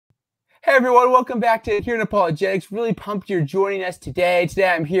Hey everyone, welcome back to Here in Apologetics. Really pumped you're joining us today. Today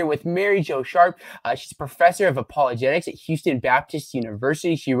I'm here with Mary Jo Sharp. She's a professor of apologetics at Houston Baptist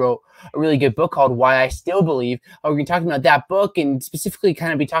University. She wrote a really good book called Why I Still Believe. We're going to be talking about that book and specifically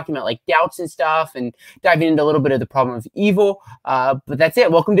kind of be talking about like doubts and stuff and diving into a little bit of the problem of evil. But that's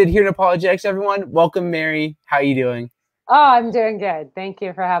it. Welcome to Here in Apologetics, everyone. Welcome, Mary. How are you doing? Oh, I'm doing good. Thank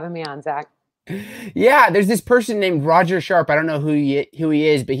you for having me on, Zach. Yeah, there's this person named Roger Sharp. I don't know who he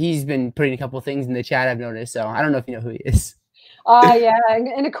is, but he's been putting a couple things in the chat I've noticed. So I don't know if you know who he is. Yeah,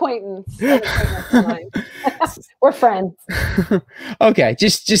 an acquaintance of mine. We're friends. Okay,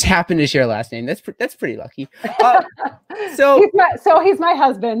 just happened to share a last name. That's pretty lucky. He's my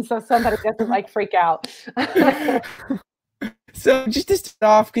husband, so somebody doesn't like freak out. So just to start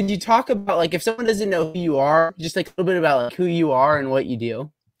off, could you talk about like if someone doesn't know who you are, just like a little bit about like who you are and what you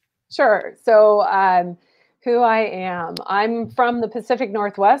do? Sure. So who I am, I'm from the Pacific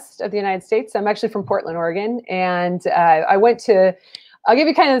Northwest of the United States. I'm actually from Portland, Oregon. And I'll give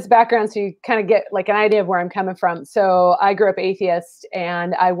you kind of this background so you kind of get like an idea of where I'm coming from. So I grew up atheist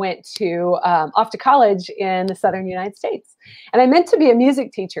and I went to off to college in the Southern United States. And I meant to be a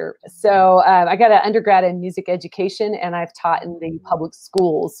music teacher. So I got an undergrad in music education and I've taught in the public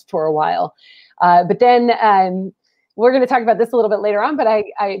schools for a while. But then we're going to talk about this a little bit later on, but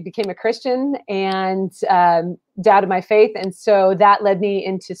I became a Christian and doubted my faith. And so that led me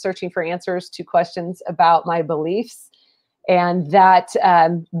into searching for answers to questions about my beliefs. And that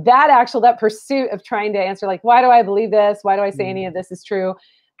pursuit of trying to answer, like, why do I believe this? Why do I say any of this is true?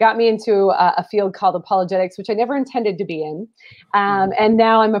 Got me into a field called apologetics, which I never intended to be in. And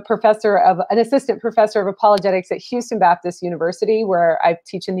now I'm an assistant professor of apologetics at Houston Baptist University, where I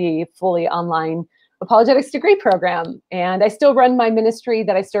teach in the fully online apologetics degree program. And I still run my ministry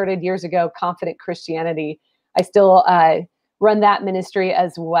that I started years ago, Confident Christianity. I still run that ministry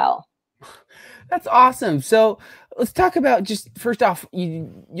as well. That's awesome. So let's talk about just first off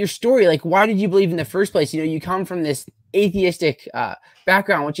your story. Like, why did you believe in the first place? You know, you come from this atheistic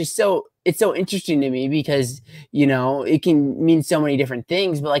background, which is it's so interesting to me because, you know, it can mean so many different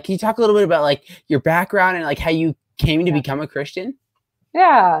things. But like, can you talk a little bit about like your background and like how you came to become a Christian?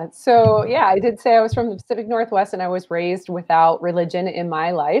 Yeah. So, yeah, I did say I was from the Pacific Northwest and I was raised without religion in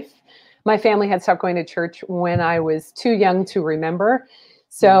my life. My family had stopped going to church when I was too young to remember.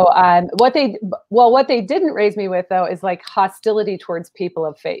 So what they didn't raise me with, though, is like hostility towards people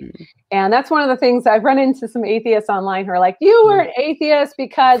of faith. And that's one of the things I've run into some atheists online who are like, you were an atheist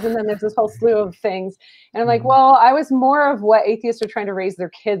because, and then there's this whole slew of things. And I'm like, well, I was more of what atheists are trying to raise their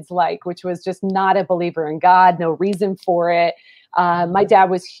kids like, which was just not a believer in God, no reason for it. My dad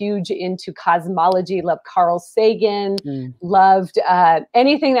was huge into cosmology, loved Carl Sagan, loved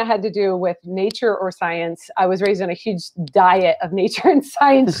anything that had to do with nature or science. I was raised on a huge diet of nature and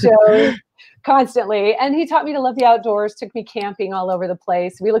science shows constantly. And he taught me to love the outdoors, took me camping all over the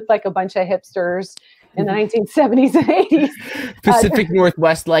place. We looked like a bunch of hipsters in the 1970s and 80s. Pacific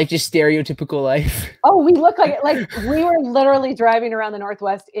Northwest life, just stereotypical life. Oh, we look like it. Like we were literally driving around the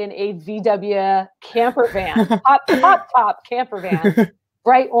Northwest in a VW camper van, top camper van,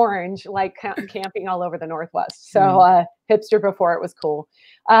 bright orange, like camping all over the Northwest. So hipster before it was cool.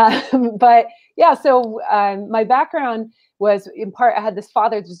 But yeah, so my background was in part, I had this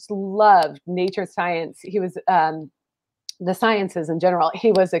father who just loved nature science. He was the sciences in general.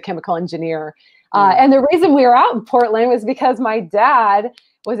 He was a chemical engineer. And the reason we were out in Portland was because my dad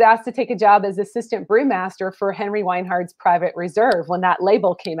was asked to take a job as assistant brewmaster for Henry Weinhard's Private Reserve. When that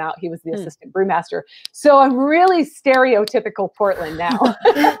label came out, he was the assistant brewmaster. So I'm really stereotypical Portland now,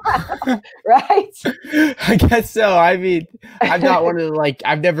 right? I guess so. I mean, I'm not one of the, like,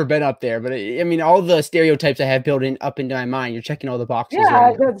 I've never been up there, but I mean, all the stereotypes I have built up into my mind, you're checking all the boxes.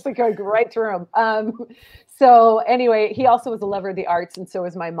 Yeah, that's like going right through them. So anyway, he also was a lover of the arts, and so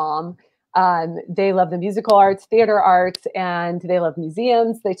was my mom. They love the musical arts, theater arts, and they love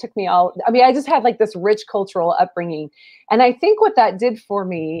museums. They took me I just had like this rich cultural upbringing. And I think what that did for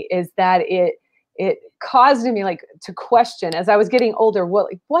me is that it caused me like to question as I was getting older,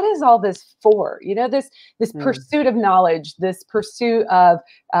 what is all this for? You know, this pursuit of knowledge, this pursuit of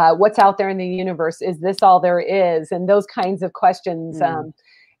what's out there in the universe. Is this all there is? And those kinds of questions.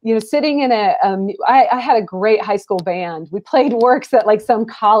 You know, sitting in I had a great high school band. We played works that like some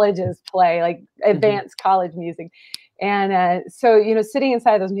colleges play, like advanced college music. And so, you know, sitting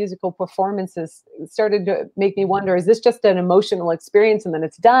inside those musical performances started to make me wonder, is this just an emotional experience and then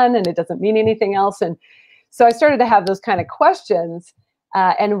it's done and it doesn't mean anything else? And so I started to have those kind of questions.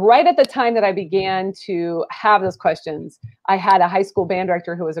 And right at the time that I began to have those questions, I had a high school band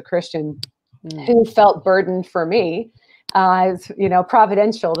director who was a Christian who felt burdened for me It's,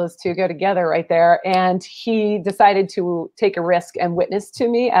 providential, those two go together right there. And he decided to take a risk and witness to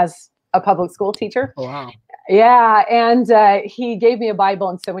me as a public school teacher. Oh, wow. Yeah. And he gave me a Bible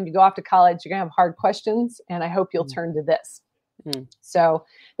and said, when you go off to college, you're going to have hard questions, and I hope you'll turn to this. So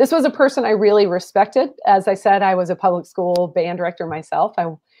this was a person I really respected. As I said, I was a public school band director myself.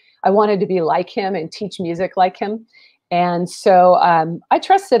 I wanted to be like him and teach music like him. And so I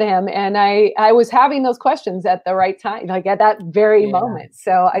trusted him, and I was having those questions at the right time, like at that very moment.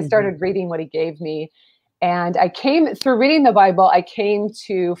 So I started reading what he gave me, and I came through reading the Bible. I came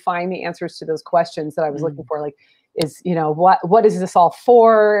to find the answers to those questions that I was looking for. Like, what is this all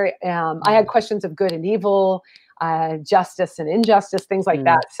for? I had questions of good and evil, justice and injustice, things like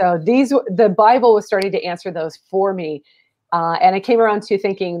that. So the Bible was starting to answer those for me. And I came around to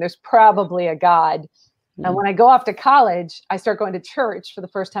thinking there's probably a God. And when I go off to college, I start going to church for the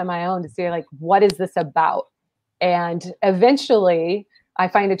first time on my own to see, like, what is this about? And eventually I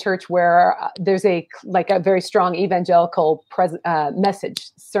find a church where there's a very strong evangelical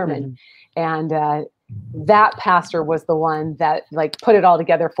message sermon. And that pastor was the one that put it all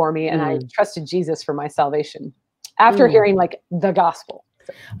together for me. And I trusted Jesus for my salvation after hearing the gospel.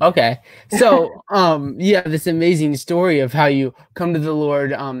 Okay. So, this amazing story of how you come to the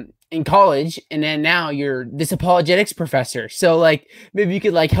Lord, in college, and then now you're this apologetics professor. So maybe you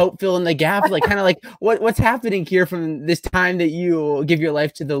could help fill in the gaps, what's happening here from this time that you give your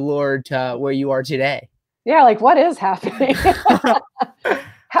life to the Lord to where you are today. Yeah. What is happening?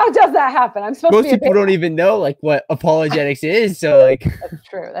 How does that happen? I'm supposed Most to be people don't even know what apologetics is. So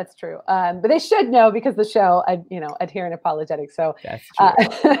That's true. But they should know, because the show, Adherent Apologetics. So that's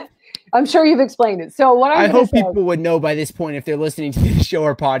true. I'm sure you've explained it. So what I hope people would know by this point, if they're listening to the show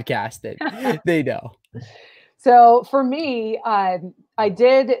or podcast, that they know. So for me, I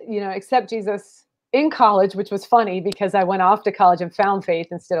did, accept Jesus in college, which was funny because I went off to college and found faith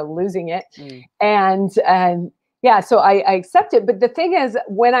instead of losing it. So I accepted. But the thing is,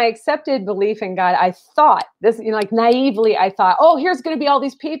 when I accepted belief in God, I thought this, naively, I thought, oh, here's going to be all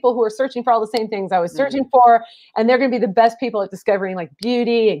these people who are searching for all the same things I was searching for. And they're going to be the best people at discovering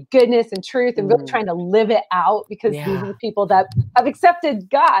beauty and goodness and truth and really trying to live it out, because these are the people that have accepted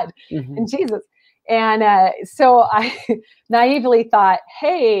God and Jesus. And so I naively thought,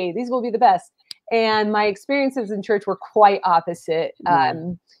 hey, these will be the best. And my experiences in church were quite opposite.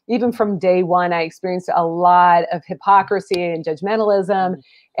 Even from day one, I experienced a lot of hypocrisy and judgmentalism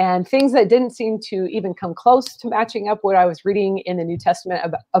and things that didn't seem to even come close to matching up what I was reading in the New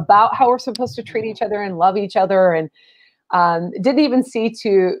Testament about how we're supposed to treat each other and love each other. And it didn't even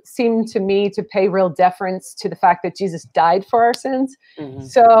seem to me to pay real deference to the fact that Jesus died for our sins.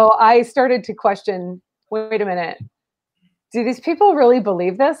 So I started to question, wait a minute, do these people really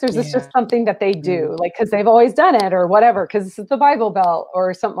believe this? Or is this just something that they do, because they've always done it or whatever, because this is the Bible Belt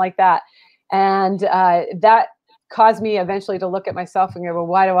or something like that? And that caused me eventually to look at myself and go,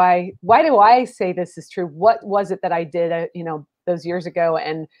 well, why do I say this is true? What was it that I did, those years ago?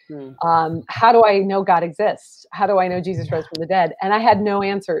 And how do I know God exists? How do I know Jesus rose from the dead? And I had no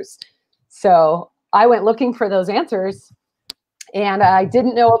answers. So I went looking for those answers, and I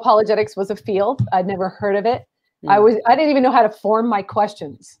didn't know apologetics was a field. I'd never heard of it. I didn't even know how to form my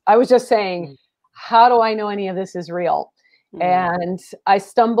questions. I was just saying, how do I know any of this is real? And I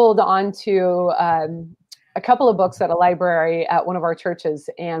stumbled onto a couple of books at a library at one of our churches.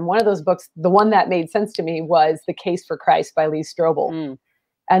 And one of those books, the one that made sense to me, was The Case for Christ by Lee Strobel.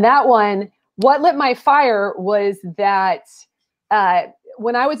 And that one, what lit my fire was that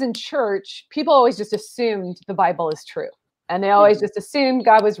when I was in church, people always just assumed the Bible is true. And they always just assumed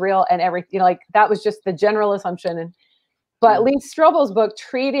God was real and everything, that was just the general assumption. But Lee Strobel's book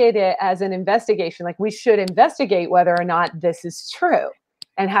treated it as an investigation. We should investigate whether or not this is true,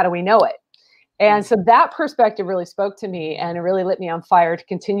 and how do we know it? And so that perspective really spoke to me, and it really lit me on fire to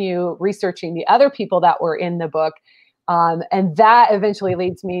continue researching the other people that were in the book. And that eventually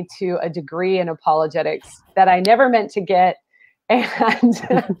leads me to a degree in apologetics that I never meant to get. And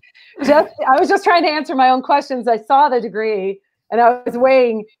I was just trying to answer my own questions. I saw the degree and I was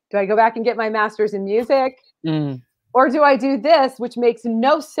weighing, do I go back and get my master's in music? Or do I do this, which makes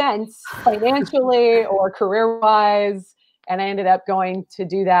no sense financially or career-wise? And I ended up going to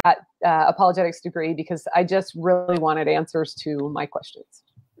do that apologetics degree because I just really wanted answers to my questions.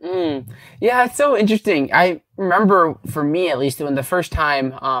 Yeah, it's so interesting. I remember, for me at least, when the first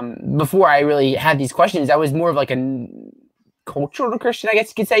time before I really had these questions, I was more of a cultural Christian, I guess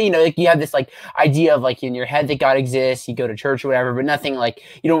you could say. You have this idea of in your head that God exists, you go to church or whatever, but nothing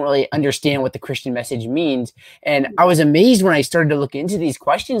you don't really understand what the Christian message means. And I was amazed when I started to look into these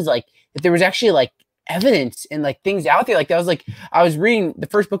questions, that there was actually evidence and like things out there. Like that was like, I was reading the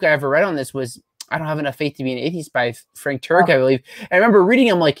first book I ever read on this was I Don't Have Enough Faith to Be an Atheist by Frank Turek, I believe. And I remember reading,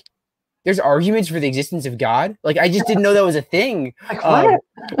 I'm like, there's arguments for the existence of God. Like I just didn't know that was a thing.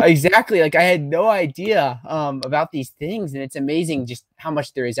 Exactly. Like I had no idea about these things, and it's amazing just how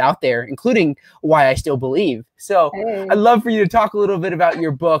much there is out there, including Why I Still Believe. So I'd love for you to talk a little bit about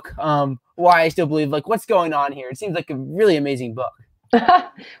your book, Why I Still Believe. Like what's going on here? It seems like a really amazing book.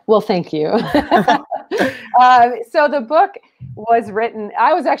 Well, thank you. So the book was written,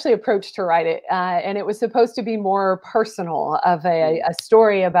 I was actually approached to write it, and it was supposed to be more personal of a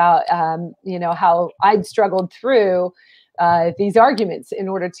story about, how I'd struggled through these arguments in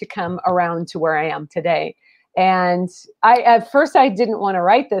order to come around to where I am today. And at first I didn't want to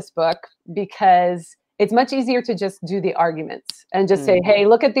write this book because it's much easier to just do the arguments and just say, hey,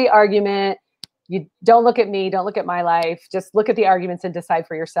 look at the argument. You don't look at me, don't look at my life, just look at the arguments and decide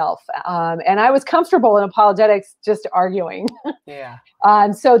for yourself. And I was comfortable in apologetics just arguing. Yeah.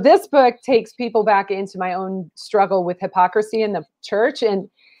 So this book takes people back into my own struggle with hypocrisy in the church. And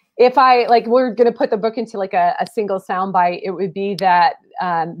if we're going to put the book into like a single soundbite, it would be that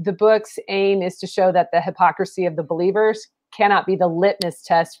the book's aim is to show that the hypocrisy of the believers cannot be the litmus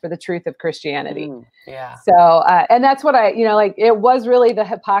test for the truth of Christianity. Yeah. So, and that's what it was really the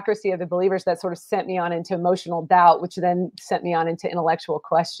hypocrisy of the believers that sort of sent me on into emotional doubt, which then sent me on into intellectual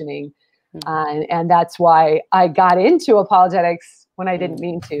questioning. And that's why I got into apologetics when I didn't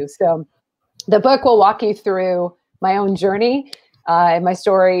mean to. So the book will walk you through my own journey, my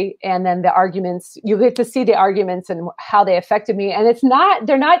story, and then the arguments. You get to see the arguments and how they affected me. And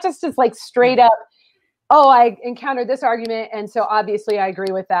they're not just as like straight up, oh, I encountered this argument, and so obviously I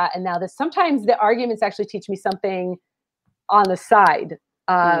agree with that. And now sometimes the arguments actually teach me something on the side.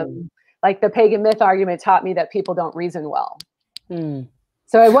 Like the pagan myth argument taught me that people don't reason well.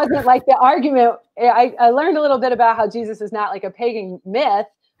 So it wasn't like the argument. I learned a little bit about how Jesus is not like a pagan myth,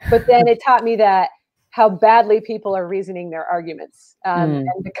 but then it taught me that how badly people are reasoning their arguments, and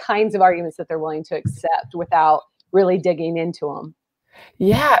the kinds of arguments that they're willing to accept without really digging into them.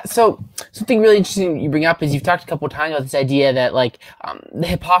 Yeah. So something really interesting you bring up is you've talked a couple of times about this idea that like the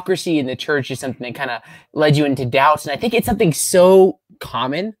hypocrisy in the church is something that kind of led you into doubts. And I think it's something so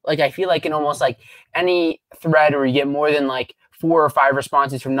common. Like I feel like in almost like any thread where you get more than like 4 or 5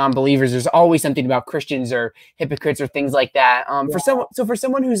 responses from non-believers, there's always something about Christians or hypocrites or things like that. For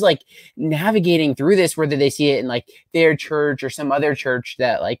someone who's like navigating through this, whether they see it in like their church or some other church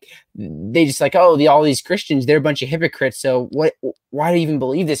that like they just like, oh, all these Christians, they're a bunch of hypocrites. So why do you even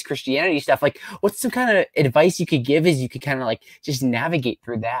believe this Christianity stuff? Like, what's some kind of advice you could give as you could kind of like just navigate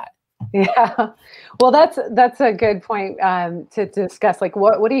through that? Yeah, well, that's a good point to discuss. Like,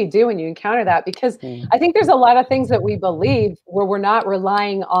 what do you do when you encounter that? Because I think there's a lot of things that we believe where we're not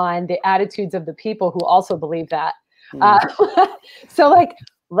relying on the attitudes of the people who also believe that. So, like,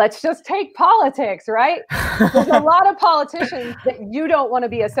 let's just take politics, right? There's a lot of politicians that you don't want to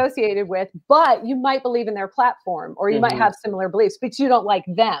be associated with, but you might believe in their platform, or you might have similar beliefs, but you don't like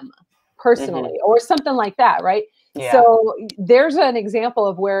them personally, or something like that, right? Yeah. So there's an example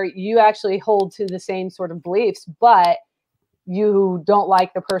of where you actually hold to the same sort of beliefs, but you don't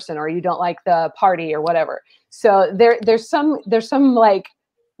like the person, or you don't like the party, or whatever. So there's some like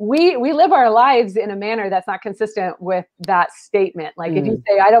we live our lives in a manner that's not consistent with that statement. Like if you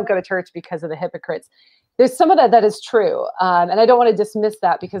say, I don't go to church because of the hypocrites, there's some of that is true. And I don't want to dismiss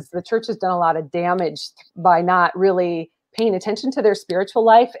that, because the church has done a lot of damage by not really paying attention to their spiritual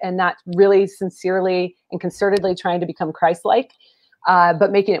life and not really sincerely and concertedly trying to become Christ-like,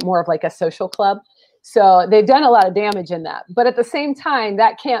 but making it more of like a social club. So they've done a lot of damage in that. But at the same time,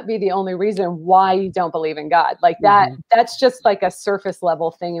 that can't be the only reason why you don't believe in God. Like that's just like a surface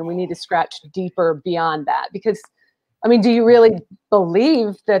level thing. And we need to scratch deeper beyond that, because I mean, do you really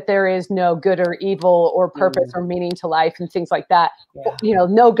believe that there is no good or evil or purpose or meaning to life and things like that? Yeah. You know,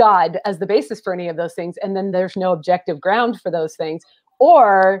 no God as the basis for any of those things. And then there's no objective ground for those things.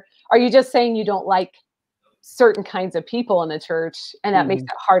 Or are you just saying you don't like certain kinds of people in the church, and that makes it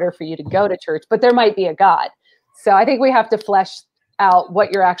harder for you to go to church, but there might be a God? So I think we have to flesh out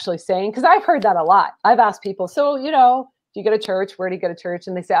what you're actually saying, because I've heard that a lot. I've asked people, so, you know, do you go to church? Where do you go to church?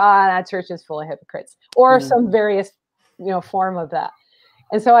 And they say, that church is full of hypocrites, or some various form of that.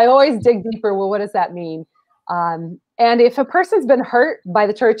 And so I always dig deeper. Well, what does that mean? And if a person's been hurt by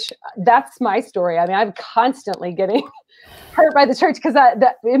the church, that's my story. I mean, I'm constantly getting hurt by the church, because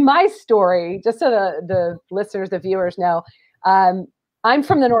in my story, just so the listeners, the viewers know, I'm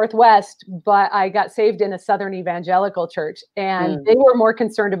from the Northwest, but I got saved in a Southern evangelical church, and they were more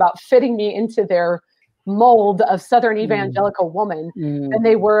concerned about fitting me into their mold of Southern evangelical woman Mm. than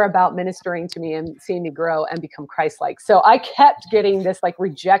they were about ministering to me and seeing me grow and become Christ-like. So I kept getting this like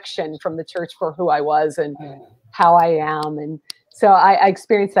rejection from the church for who I was and how I am. And so I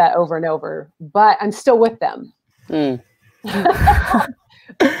experienced that over and over, but I'm still with them. Mm. Them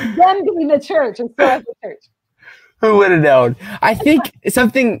being the church and still at the church. Who would have known? I think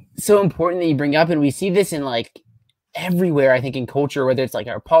something so important that you bring up, and we see this in like everywhere, I think, in culture, whether it's like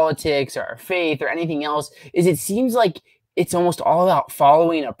our politics or our faith or anything else, is it seems like it's almost all about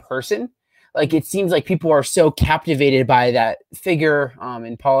following a person. Like it seems like people are so captivated by that figure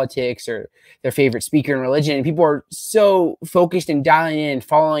in politics or their favorite speaker in religion, and people are so focused and dialing in and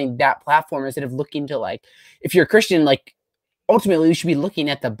following that platform instead of looking to, like, if you're a Christian, like ultimately you should be looking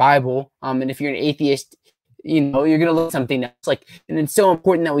at the Bible. And if you're an atheist, you know, you're going to look at something else. Like, and it's so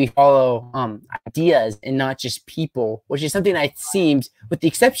important that we follow ideas and not just people, which is something that seems, with the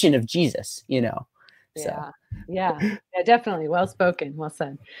exception of Jesus, you know. Yeah, definitely. Well spoken. Well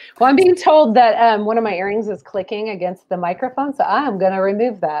said. Well, I'm being told that one of my earrings is clicking against the microphone, so I'm going to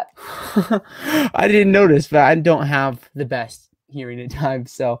remove that. I didn't notice, but I don't have the best hearing at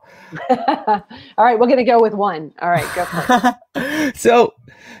times. So, all right, we're going to go with one. All right, go for it. So,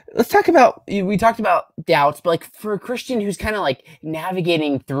 let's talk about, we talked about doubts, but like for a Christian who's kind of like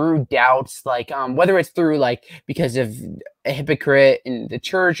navigating through doubts, like whether it's through like because of a hypocrite in the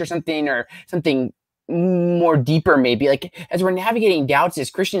church or something more deeper, maybe, like as we're navigating doubts as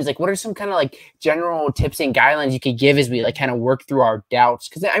Christians, like what are some kind of like general tips and guidelines you could give as we like kind of work through our doubts?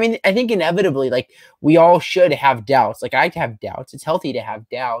 Because I mean, I think inevitably, like we all should have doubts. Like I have doubts. It's healthy to have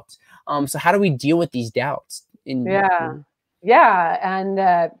doubts. So how do we deal with these doubts? Yeah. And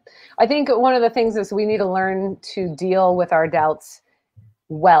I think one of the things is we need to learn to deal with our doubts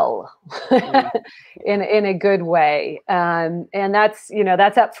well, in a good way. And that's, you know,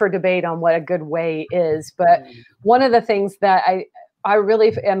 that's up for debate on what a good way is. But one of the things that I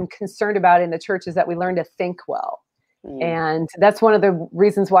really am concerned about in the church is that we learn to think well. And that's one of the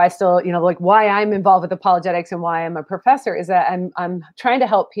reasons why I still, you know, like why I'm involved with apologetics and why I'm a professor is that I'm trying to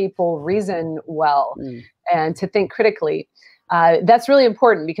help people reason well and to think critically. That's really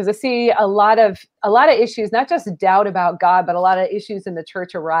important because I see a lot of issues, not just doubt about God, but a lot of issues in the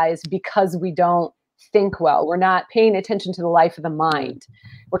church arise because we don't think well. We're not paying attention to the life of the mind.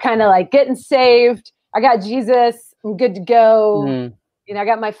 We're kind of like getting saved. I got Jesus. I'm good to go. You know, I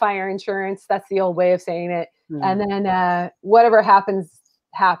got my fire insurance. That's the old way of saying it. And then whatever happens,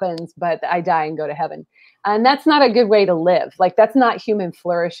 but I die and go to heaven. And that's not a good way to live. Like that's not human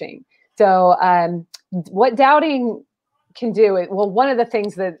flourishing. So what doubting can do it. Well, one of the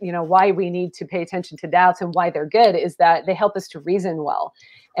things that, you know, why we need to pay attention to doubts and why they're good is that they help us to reason well.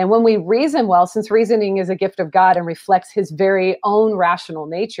 And when we reason well, since reasoning is a gift of God and reflects his very own rational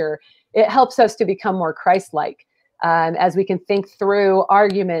nature, it helps us to become more Christ-like. As we can think through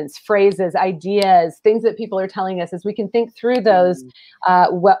arguments, phrases, ideas, things that people are telling us, as we can think through those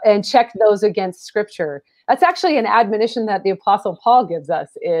and check those against Scripture. That's actually an admonition that the Apostle Paul gives us,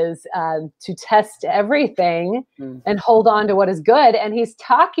 is to test everything and hold on to what is good. And he's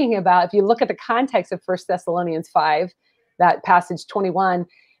talking about, if you look at the context of 1 Thessalonians 5, that passage 21,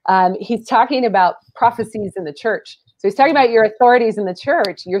 he's talking about prophecies in the church. So he's talking about your authorities in the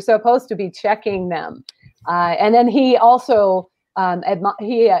church. You're supposed to be checking them. And then he also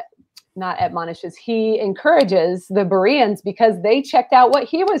he encourages the Bereans because they checked out what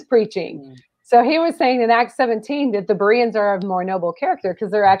he was preaching. So he was saying in Acts 17 that the Bereans are of more noble character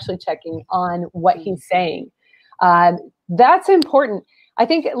because they're actually checking on what he's saying. That's important. I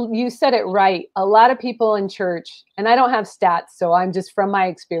think you said it right. A lot of people in church, and I don't have stats, so I'm just from my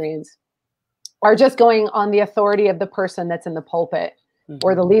experience, are just going on the authority of the person that's in the pulpit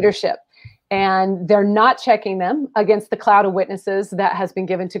or the leadership. And they're not checking them against the cloud of witnesses that has been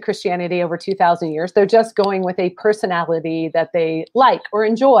given to Christianity over 2,000 years. They're just going with a personality that they like or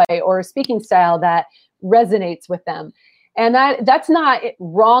enjoy or a speaking style that resonates with them. And that's not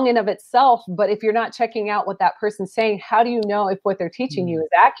wrong in of itself. But if you're not checking out what that person's saying, how do you know if what they're teaching you is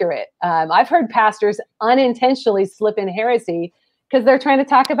accurate? I've heard pastors unintentionally slip in heresy because they're trying to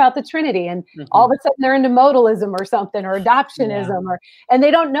talk about the Trinity. And all of a sudden they're into modalism or something or adoptionism, and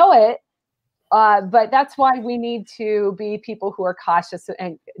they don't know it. But that's why we need to be people who are cautious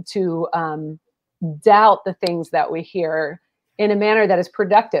and to doubt the things that we hear in a manner that is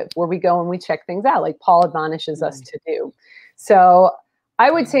productive, where we go and we check things out, like Paul admonishes us to do. So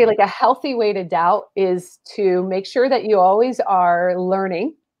I would say like a healthy way to doubt is to make sure that you always are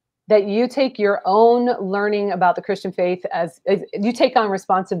learning, that you take your own learning about the Christian faith as you take on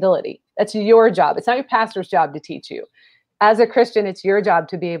responsibility. That's your job. It's not your pastor's job to teach you. as a Christian, it's your job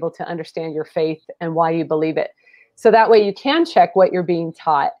to be able to understand your faith and why you believe it. So that way you can check what you're being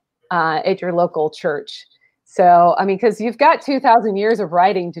taught at your local church. So, I mean, because you've got 2,000 years of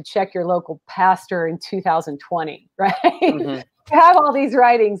writing to check your local pastor in 2020, right? Mm-hmm. You have all these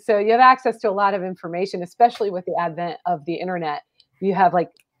writings, so you have access to a lot of information, especially with the advent of the internet. You have like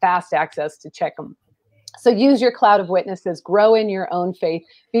fast access to check them. So use your cloud of witnesses, grow in your own faith,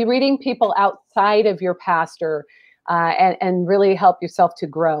 be reading people outside of your pastor, and really help yourself to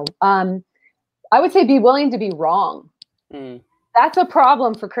grow. I would say be willing to be wrong. That's a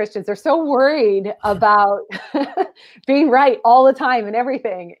problem for Christians. They're so worried about being right all the time and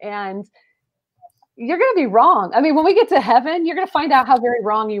everything. And you're going to be wrong. I mean, when we get to heaven, you're going to find out how very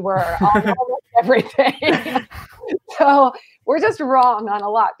wrong you were on almost everything. So we're just wrong on a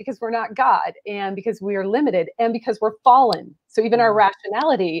lot because we're not God, and because we are limited, and because we're fallen. So even our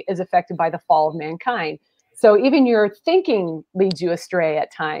rationality is affected by the fall of mankind. So even your thinking leads you astray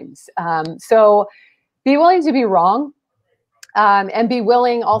at times. So be willing to be wrong. And be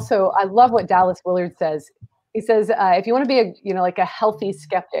willing also, I love what Dallas Willard says. He says, if you want to be like a healthy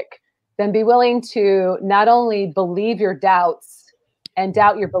skeptic, then be willing to not only believe your doubts and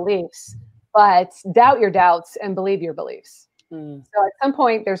doubt your beliefs, but doubt your doubts and believe your beliefs. So at some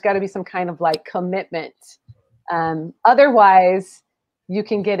point, there's got to be some kind of like commitment. Otherwise, you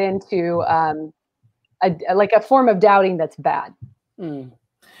can get into a form of doubting that's bad.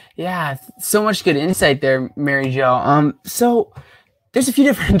 Yeah, so much good insight there, Mary Jo. So there's a few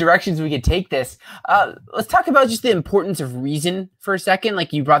different directions we could take this. Let's talk about just the importance of reason for a second.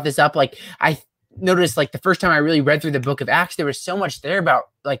 Like you brought this up, like I noticed like the first time I really read through the book of Acts, there was so much there about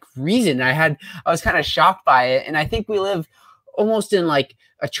like reason. I was kind of shocked by it. And I think we live almost in like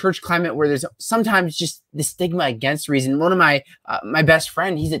a church climate where there's sometimes just the stigma against reason. One of my best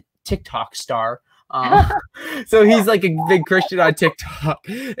friend, he's a TikTok star. So he's like a big Christian on TikTok,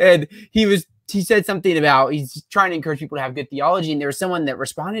 and he said something about he's trying to encourage people to have good theology. And there was someone that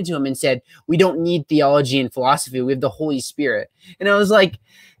responded to him and said, we don't need theology and philosophy. We have the Holy Spirit. And I was like,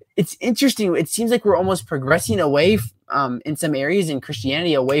 it's interesting. It seems like we're almost progressing away in some areas in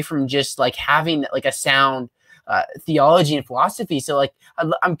Christianity, away from just like having like a sound theology and philosophy. So like,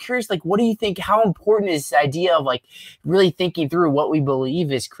 I'm curious, like, what do you think, how important is this idea of like really thinking through what we believe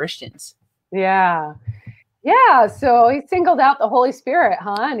as Christians? Yeah. So he singled out the Holy Spirit,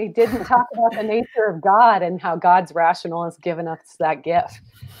 and he didn't talk about the nature of God and how God's rational has given us that gift.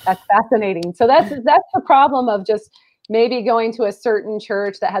 That's fascinating. So that's the problem of just maybe going to a certain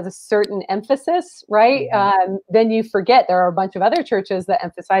church that has a certain emphasis, right? Then you forget there are a bunch of other churches that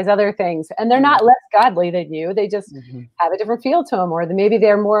emphasize other things, and they're not less godly than you. They just have a different feel to them, or maybe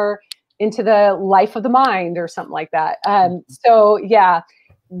they're more into the life of the mind or something like that. So yeah.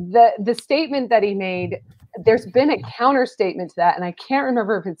 The statement that he made, there's been a counter statement to that, and I can't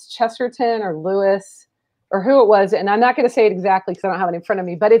remember if it's Chesterton or Lewis or who it was, and I'm not going to say it exactly because I don't have it in front of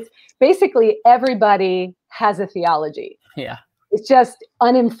me, but it's basically everybody has a theology. Yeah, it's just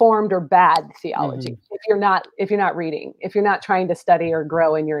uninformed or bad theology. If you're not reading, if you're not trying to study or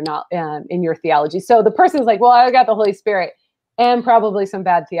grow, and you're not in your theology. So the person's like, well, I got the Holy Spirit and probably some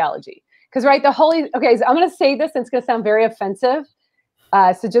bad theology, because right, so I'm going to say this, and it's going to sound very offensive.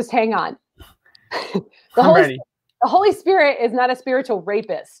 So just hang on. The Holy Spirit is not a spiritual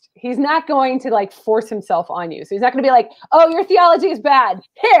rapist. He's not going to like force himself on you. So he's not going to be like, oh, your theology is bad.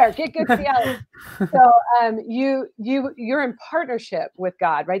 Here, get good theology. So you're in partnership with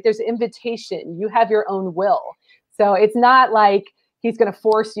God, right? There's invitation. You have your own will. So it's not like he's going to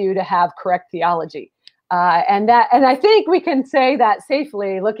force you to have correct theology. And I think we can say that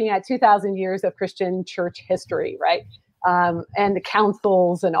safely looking at 2,000 years of Christian church history, right? And the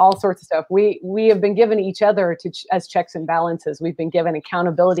councils and all sorts of stuff. We have been given each other as checks and balances. We've been given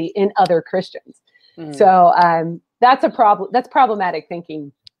accountability in other Christians. So that's a problem. That's problematic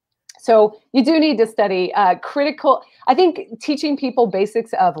thinking. So you do need to study critical. I think teaching people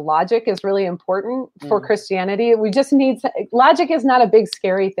basics of logic is really important for Christianity. We just need logic is not a big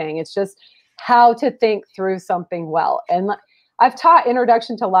scary thing. It's just how to think through something well. And I've taught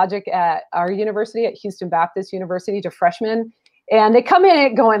introduction to logic at our university, at Houston Baptist University, to freshmen. And they come in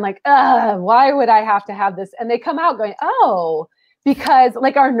it going like, why would I have to have this? And they come out going, oh, because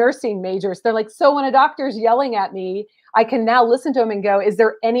like our nursing majors, they're like, so when a doctor's yelling at me, I can now listen to him and go, is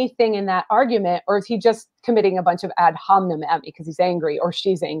there anything in that argument? Or is he just committing a bunch of ad hominem at me because he's angry or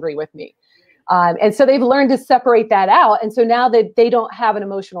she's angry with me? And so they've learned to separate that out. And so now that they don't have an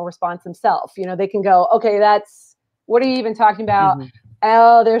emotional response themselves, they can go, okay, what are you even talking about?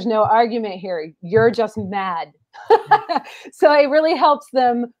 Oh, there's no argument here. You're just mad. So it really helps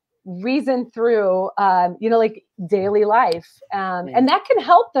them reason through, like daily life. And that can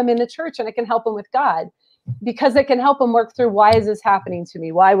help them in the church, and it can help them with God, because it can help them work through, why is this happening to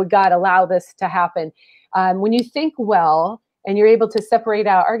me? Why would God allow this to happen? When you think well and you're able to separate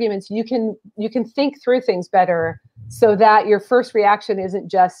out arguments, you can think through things better, so that your first reaction isn't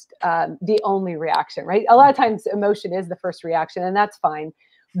just the only reaction, right? A lot of times emotion is the first reaction, and that's fine.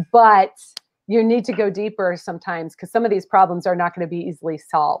 But you need to go deeper sometimes, because some of these problems are not going to be easily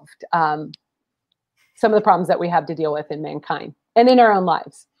solved. Some of the problems that we have to deal with in mankind and in our own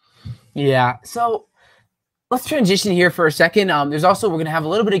lives. Yeah. So let's transition here for a second. We're going to have a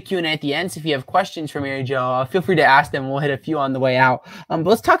little bit of Q&A at the end. So if you have questions for Mary Jo, feel free to ask them. We'll hit a few on the way out. But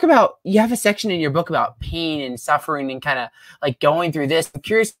let's talk about, you have a section in your book about pain and suffering and kind of like going through this. I'm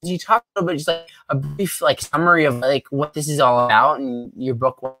curious, did you talk a little bit, just like a brief like summary of like what this is all about in your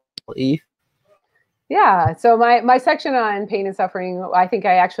book, Eve? Yeah. So my section on pain and suffering, I think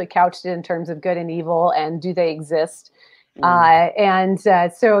I actually couched it in terms of good and evil and do they exist?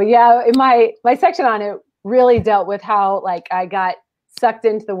 So yeah, in my section on it really dealt with how like I got sucked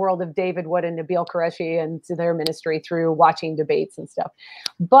into the world of David Wood and Nabeel Qureshi and to their ministry through watching debates and stuff.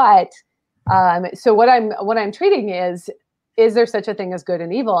 But so what I'm treating is there such a thing as good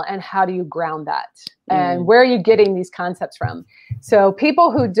and evil, and how do you ground that? And where are you getting these concepts from? So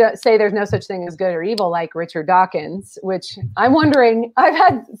people who say there's no such thing as good or evil, like Richard Dawkins, which I'm wondering, I've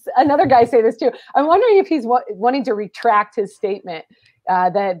had another guy say this too. I'm wondering if he's wanting to retract his statement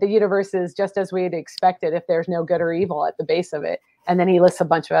that the universe is just as we'd expected if there's no good or evil at the base of it. And then he lists a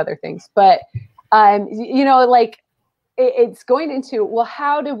bunch of other things. But, it's going into, well,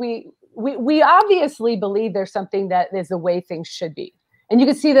 how do we obviously believe there's something that is the way things should be. And you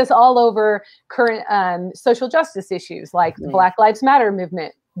can see this all over current social justice issues, like the Black Lives Matter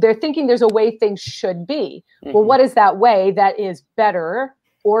movement. They're thinking there's a way things should be. Well, what is that way that is better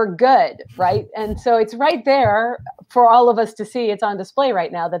or good, right? And so it's right there for all of us to see. It's on display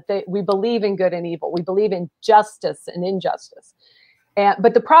right now that we believe in good and evil. We believe in justice and injustice.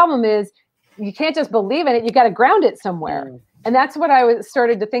 But the problem is, you can't just believe in it. You got to ground it somewhere. And that's what I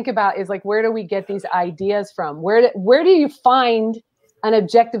started to think about, is like, where do we get these ideas from? Where do you find an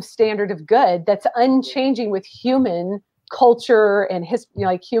objective standard of good that's unchanging with human culture and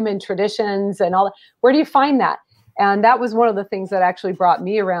like human traditions and all that? Where do you find that? And that was one of the things that actually brought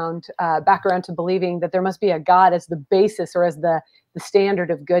me back around to believing that there must be a God as the basis, or as the standard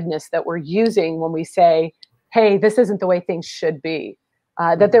of goodness that we're using when we say, hey, this isn't the way things should be.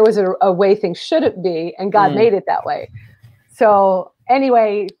 That there was a way things shouldn't be, and God made it that way. So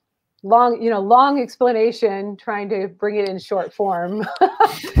anyway, long explanation, trying to bring it in short form.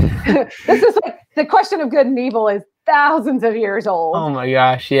 This is like, the question of good and evil is thousands of years old. Oh my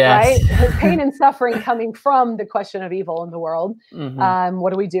gosh, yes. Right? The pain and suffering coming from the question of evil in the world.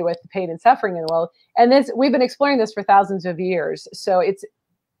 What do we do with the pain and suffering in the world? And we've been exploring this for thousands of years. So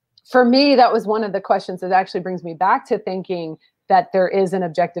for me, that was one of the questions that actually brings me back to thinking that there is an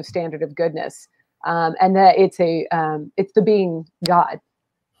objective standard of goodness. And that it's the being God.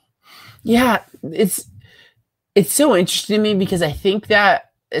 Yeah, it's so interesting to me, because I think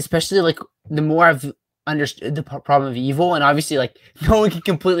that, especially like the more I've understood the problem of evil, and obviously like no one can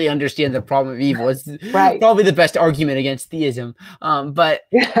completely understand the problem of evil. It's probably the best argument against theism. But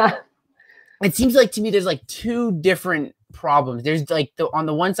it seems like to me there's like two different problems. There's like on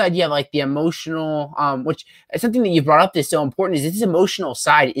the one side you have like the emotional, which is something that you brought up that's so important, is this emotional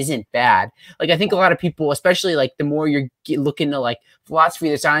side isn't bad. Like I think a lot of people, especially like the more you're looking to like philosophy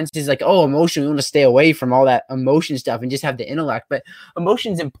of the sciences, like, oh, emotion, we want to stay away from all that emotion stuff and just have the intellect. But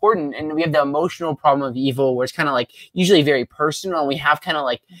emotion's important, and we have the emotional problem of evil, where it's kind of like usually very personal, and we have kind of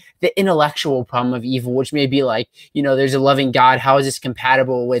like the intellectual problem of evil, which may be like, there's a loving God, how is this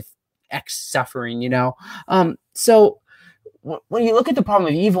compatible with X suffering, so when you look at the problem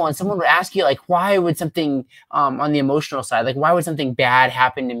of evil, and someone would ask you like, why would something on the emotional side, like why would something bad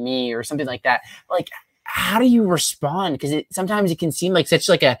happen to me or something like that, like how do you respond? Because sometimes it can seem like such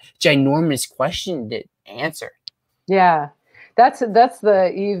like a ginormous question to answer. Yeah, that's you've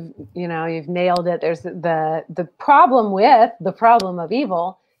nailed it. There's the problem with the problem of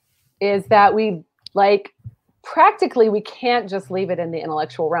evil is that we practically we can't just leave it in the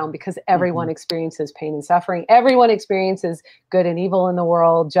intellectual realm, because everyone experiences pain and suffering. Everyone experiences good and evil in the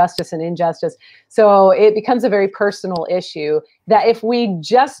world, justice and injustice. So it becomes a very personal issue that if we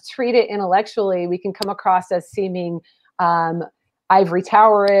just treat it intellectually, we can come across as seeming ivory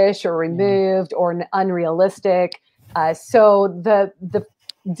towerish or removed or unrealistic. So the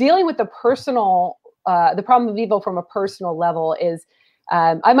dealing with the personal, the problem of evil from a personal level is,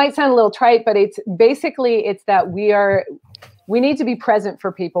 I might sound a little trite, but it's that we we need to be present for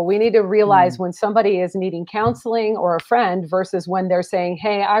people. We need to realize when somebody is needing counseling or a friend versus when they're saying,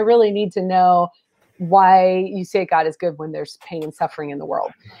 hey, I really need to know why you say God is good when there's pain and suffering in the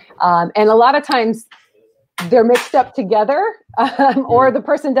world. And a lot of times they're mixed up together, or the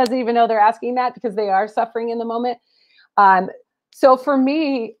person doesn't even know they're asking that because they are suffering in the moment. So for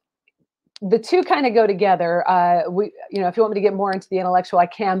me, the two kind of go together. If you want me to get more into the intellectual, I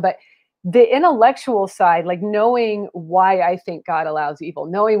can, but the intellectual side, like knowing why I think God allows evil,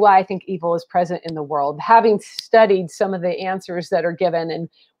 knowing why I think evil is present in the world, having studied some of the answers that are given and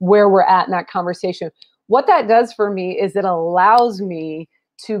where we're at in that conversation, what that does for me is it allows me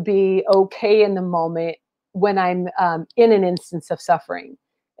to be okay in the moment when I'm in an instance of suffering.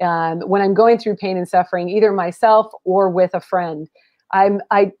 When I'm going through pain and suffering, either myself or with a friend,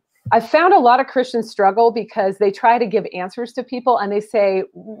 I found a lot of Christians struggle because they try to give answers to people and they say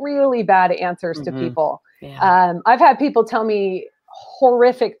really bad answers to people. Yeah. I've had people tell me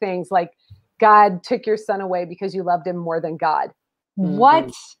horrific things like, God took your son away because you loved him more than God.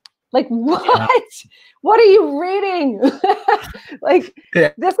 What? Like, what? Yeah. What are you reading? Like,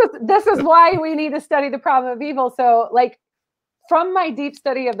 this is why we need to study the problem of evil. So like, from my deep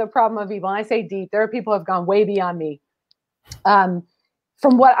study of the problem of evil, and I say deep, there are people who have gone way beyond me.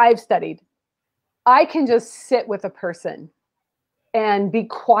 From what I've studied, I can just sit with a person and be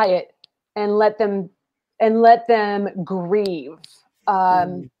quiet and let them grieve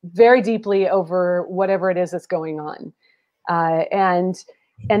very deeply over whatever it is that's going on. And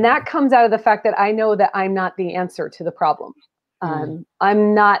that comes out of the fact that I know that I'm not the answer to the problem.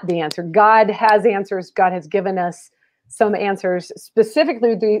 I'm not the answer. God has answers. God has given us some answers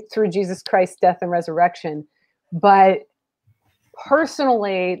specifically through Jesus Christ's death and resurrection. But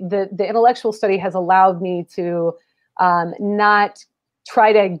personally, the intellectual study has allowed me to not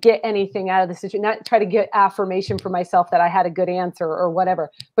try to get anything out of the situation, not try to get affirmation for myself that I had a good answer or whatever,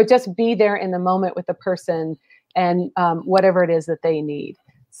 but just be there in the moment with the person and whatever it is that they need.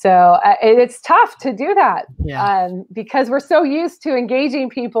 So it's tough to do that because we're so used to engaging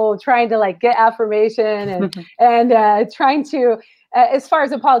people, trying to like get affirmation and trying to, as far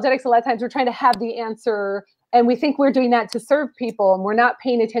as apologetics, a lot of times we're trying to have the answer. And we think we're doing that to serve people, and we're not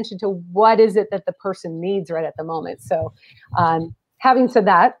paying attention to what is it that the person needs right at the moment. So having said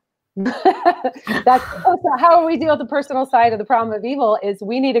that, that's also how we deal with the personal side of the problem of evil is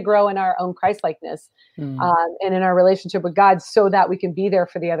we need to grow in our own Christ-likeness and in our relationship with God so that we can be there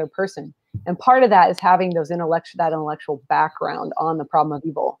for the other person. And part of that is having that intellectual background on the problem of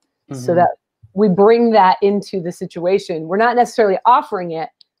evil so that we bring that into the situation. We're not necessarily offering it,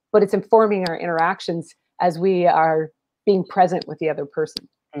 but it's informing our interactions as we are being present with the other person.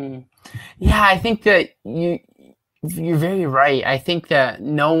 Yeah, I think that you're very right. I think that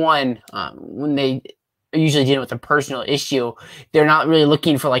no one, when they are usually dealing with a personal issue, they're not really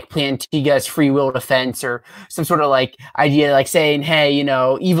looking for like Plantinga's free will defense or some sort of like idea like saying, hey,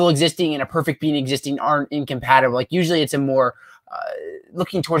 evil existing and a perfect being existing aren't incompatible. Like usually it's a more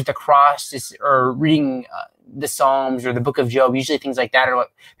looking towards the cross or reading the Psalms or the Book of Job. Usually things like that are what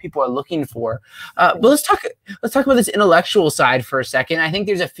people are looking for. But let's talk about this intellectual side for a second. I think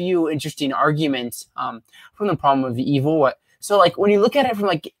there's a few interesting arguments from the problem of evil. So like when you look at it from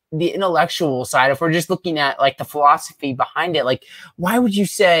like the intellectual side, if we're just looking at like the philosophy behind it, like why would you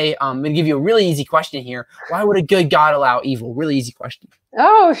say, I'm going to give you a really easy question here. Why would a good God allow evil? Really easy question.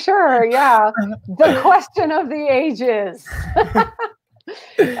 Oh, sure. Yeah. The question of the ages.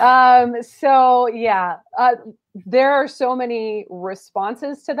 There are so many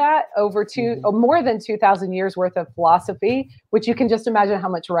responses to that over more than 2,000 years worth of philosophy, which you can just imagine how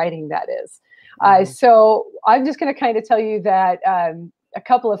much writing that is. So I'm just going to kind of tell you that a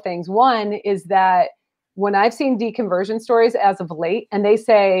couple of things. One is that when I've seen deconversion stories as of late, and they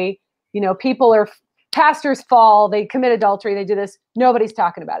say, pastors fall, they commit adultery, they do this, nobody's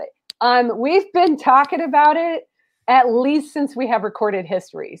talking about it. We've been talking about it at least since we have recorded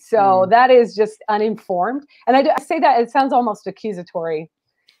history. So that is just uninformed. And I say that, it sounds almost accusatory.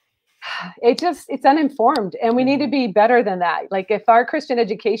 It's uninformed, and we need to be better than that. Like if our Christian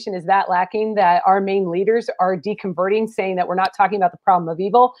education is that lacking, that our main leaders are deconverting, saying that we're not talking about the problem of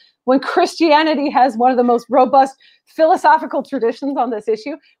evil, when Christianity has one of the most robust philosophical traditions on this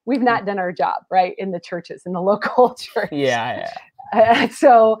issue, we've not done our job, right, in the churches, in the local church.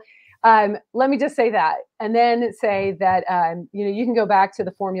 So let me just say that, and then say that, you can go back to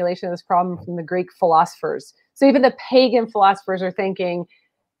the formulation of this problem from the Greek philosophers. So even the pagan philosophers are thinking,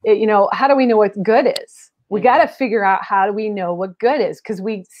 how do we know what good is? We got to figure out how do we know what good is, because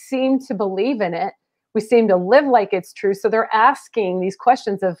we seem to believe in it. We seem to live like it's true. So they're asking these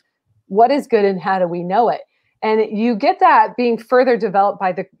questions of what is good and how do we know it? And you get that being further developed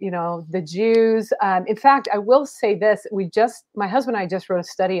by the Jews. In fact, I will say this: my husband and I just wrote a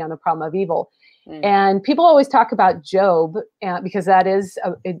study on the problem of evil, and people always talk about Job because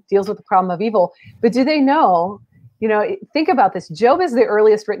it deals with the problem of evil. But do they know? Think about this. Job is the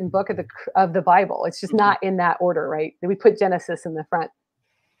earliest written book of the Bible. It's just not in that order, right? We put Genesis in the front.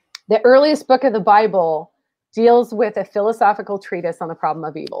 The earliest book of the Bible deals with a philosophical treatise on the problem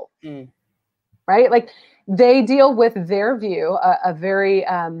of evil, right? Like they deal with their view, a very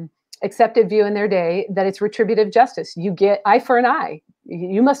accepted view in their day, that it's retributive justice. You get eye for an eye.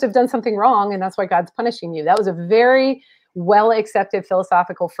 You must have done something wrong, and that's why God's punishing you. That was a very well accepted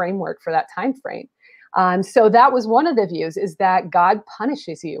philosophical framework for that time frame. So that was one of the views, is that God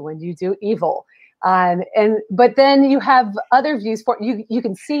punishes you when you do evil. But then you have other views for you. You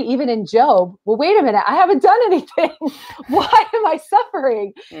can see even in Job, well, wait a minute, I haven't done anything. Why am I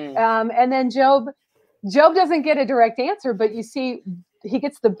suffering? And then Job doesn't get a direct answer, but you see, he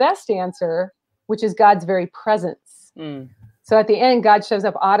gets the best answer, which is God's very presence. So at the end, God shows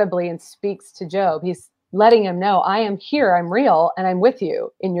up audibly and speaks to Job. He's letting him know, I am here, I'm real, and I'm with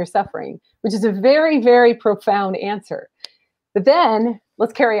you in your suffering, which is a very, very profound answer. But then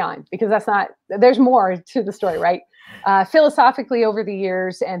let's carry on, because there's more to the story, right? Philosophically over the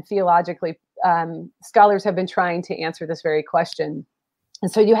years and theologically, scholars have been trying to answer this very question. And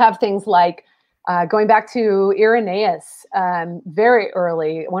so you have things like going back to Irenaeus, very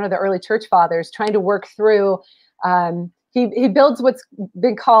early, one of the early church fathers, trying to work through, he builds what's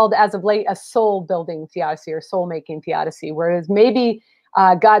been called as of late a soul-building theodicy or soul-making theodicy, whereas maybe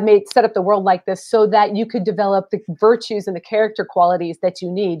God set up the world like this so that you could develop the virtues and the character qualities that you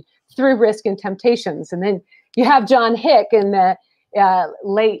need through risk and temptations. And then you have John Hick in the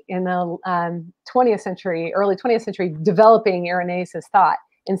late in the 20th century, early 20th century, developing Irenaeus' thought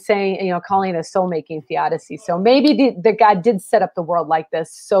and saying, calling it a soul-making theodicy. So maybe that God did set up the world like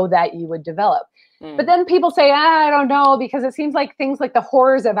this so that you would develop. But then people say, I don't know, because it seems like things like the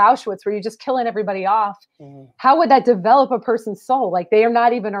horrors of Auschwitz, where you're just killing everybody off. How would that develop a person's soul? Like, they are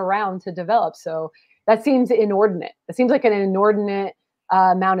not even around to develop. So that seems inordinate. It seems like an inordinate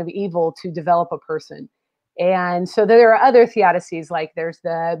amount of evil to develop a person. And so there are other theodicies, like there's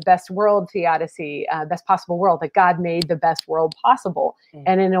the best world theodicy, best possible world, that God made the best world possible.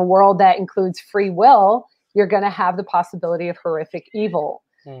 And in a world that includes free will, you're going to have the possibility of horrific evil.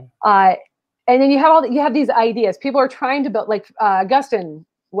 And then you have these ideas. People are trying to build, like Augustine.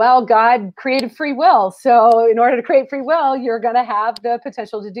 Well, God created free will, so in order to create free will, you're going to have the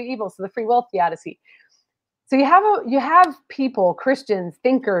potential to do evil. So the free will theodicy. So you have people, Christians,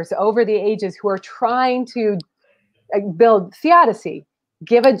 thinkers over the ages, who are trying to build theodicy,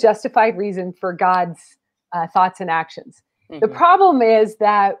 give a justified reason for God's thoughts and actions. The problem is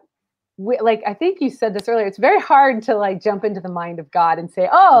that, I think you said this earlier, it's very hard to jump into the mind of God and say,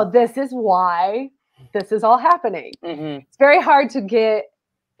 oh, this is why this is all happening. It's very hard to get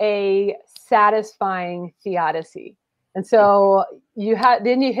a satisfying theodicy. And so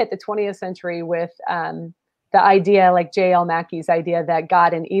then you hit the 20th century with the idea, like J.L. Mackey's idea, that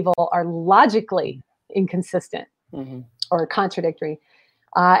God and evil are logically inconsistent or contradictory.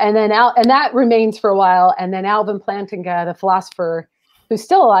 And that remains for a while. And then Alvin Plantinga, the philosopher, who's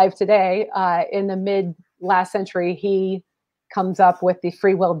still alive today, in the mid last century, he comes up with the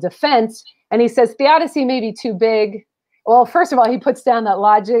free will defense, and he says theodicy may be too big. Well, first of all, he puts down the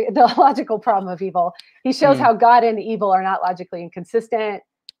logical problem of evil. He shows how God and evil are not logically inconsistent,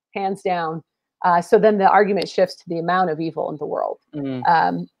 hands down. So then the argument shifts to the amount of evil in the world.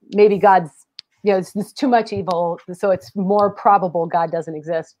 Maybe God's, it's too much evil, so it's more probable God doesn't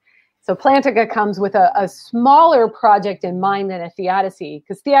exist. So Plantinga comes with a smaller project in mind than a theodicy,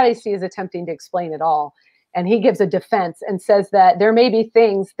 because theodicy is attempting to explain it all. And he gives a defense and says that there may be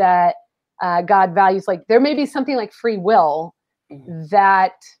things that God values, like there may be something like free will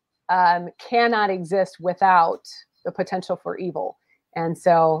that cannot exist without the potential for evil. And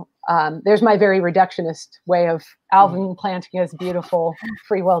so there's my very reductionist way of Alvin Plantinga's beautiful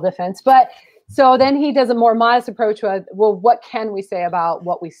free will defense. But so then he does a more modest approach with, well, what can we say about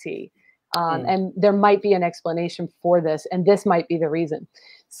what we see? And there might be an explanation for this, and this might be the reason.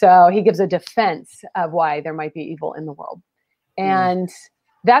 So he gives a defense of why there might be evil in the world. And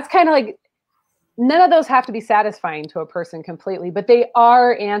that's kind of like, none of those have to be satisfying to a person completely, but they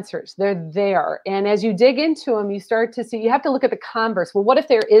are answers. They're there. And as you dig into them, you start to see, you have to look at the converse. Well, what if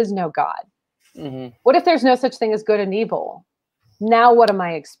there is no God? What if there's no such thing as good and evil? Now what am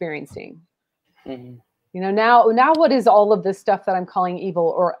I experiencing? Now what is all of this stuff that I'm calling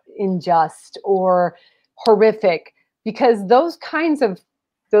evil or unjust or horrific? Because those kinds of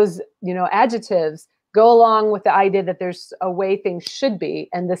adjectives, go along with the idea that there's a way things should be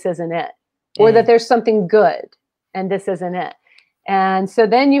and this isn't it, or that there's something good and this isn't it. And so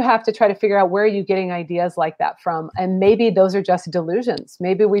then you have to try to figure out where are you getting ideas like that from. And maybe those are just delusions.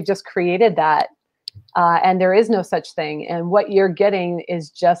 Maybe we've just created that and there is no such thing. And what you're getting is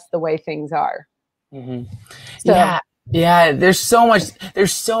just the way things are. Mm-hmm. So, yeah. There's so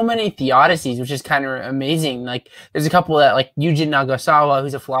many theodicies, which is kind of amazing. Like there's a couple that, like Yujin Nagasawa,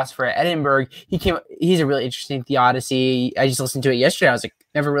 who's a philosopher at Edinburgh. He's a really interesting theodicy. I just listened to it yesterday. I was like,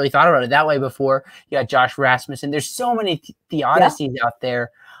 never really thought about it that way before. You got Josh Rasmussen. There's so many theodicies out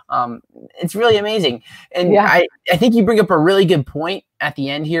there. It's really amazing. And I think you bring up a really good point at the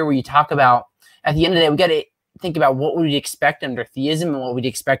end here, where you talk about, at the end of the day, we got to think about what we'd expect under theism and what we'd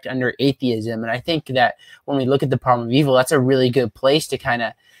expect under atheism. And I think that when we look at the problem of evil, that's a really good place to kind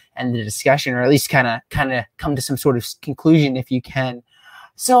of end the discussion, or at least kind of come to some sort of conclusion if you can.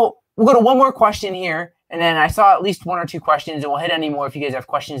 So we'll go to one more question here. And then I saw at least one or two questions, and we'll hit any more if you guys have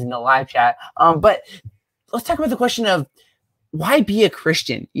questions in the live chat. But let's talk about the question of why be a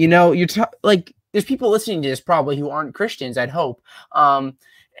Christian? You know, like there's people listening to this probably who aren't Christians, I'd hope.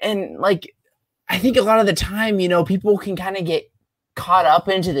 And like, I think a lot of the time, you know, people can kind of get caught up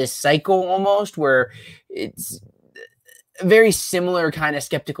into this cycle almost, where it's a very similar kind of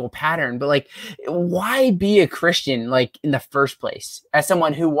skeptical pattern. But like, why be a Christian, like in the first place, as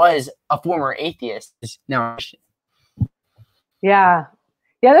someone who was a former atheist is now a Christian? Yeah,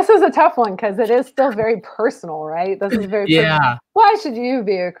 this is a tough one because it is still very personal, right? This is very personal. Why should you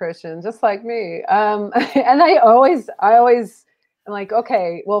be a Christian, just like me? And I always. I'm like,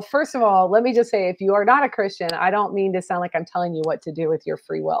 okay, well, first of all, let me just say, if you are not a Christian, I don't mean to sound like I'm telling you what to do with your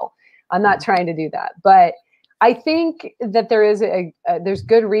free will. I'm not trying to do that. But I think that there is there's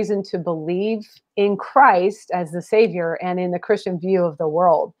good reason to believe in Christ as the Savior and in the Christian view of the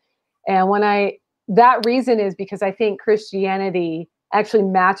world. And that reason is because I think Christianity actually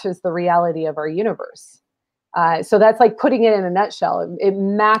matches the reality of our universe. So that's like putting it in a nutshell. It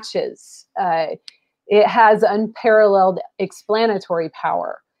matches. It has unparalleled explanatory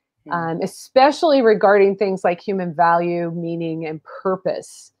power, especially regarding things like human value, meaning, and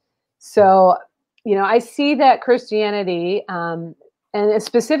purpose. So, you know, I see that Christianity, and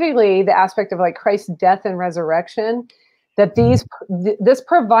specifically the aspect of like Christ's death and resurrection, that this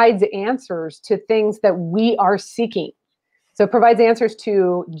provides answers to things that we are seeking. So it provides answers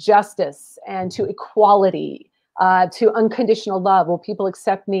to justice and to equality, to unconditional love. Will people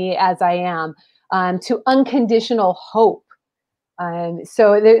accept me as I am? To unconditional hope.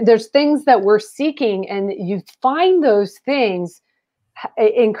 So there's things that we're seeking, and you find those things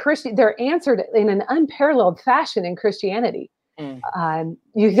in Christian. They're answered in an unparalleled fashion in Christianity.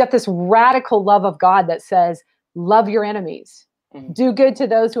 You get this radical love of God that says, love your enemies, do good to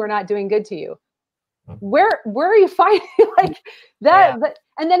those who are not doing good to you. Where are you finding like that? Yeah.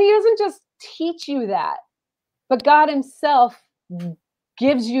 And then he doesn't just teach you that, but God himself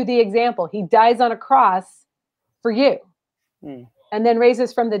gives you the example. He dies on a cross for you and then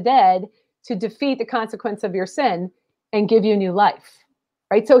raises from the dead to defeat the consequence of your sin and give you new life,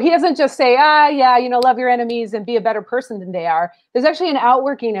 right? So he doesn't just say, love your enemies and be a better person than they are. There's actually an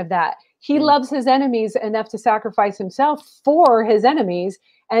outworking of that. He loves his enemies enough to sacrifice himself for his enemies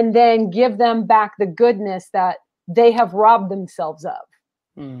and then give them back the goodness that they have robbed themselves of.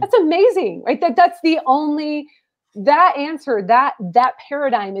 That's amazing, right? That's the only... that answer, that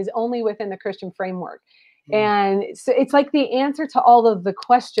paradigm is only within the Christian framework. And so it's like the answer to all of the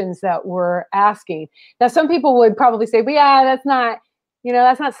questions that we're asking. Now, some people would probably say, well, that's not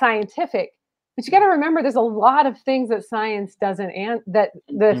scientific. But you got to remember, there's a lot of things that science doesn't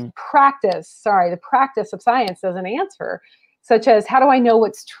the practice of science doesn't answer, such as, how do I know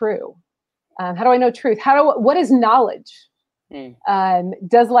what's true? How do I know truth? What is knowledge?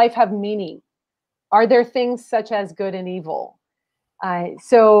 Does life have meaning? Are there things such as good and evil?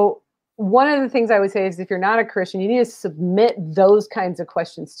 So one of the things I would say is, if you're not a Christian, you need to submit those kinds of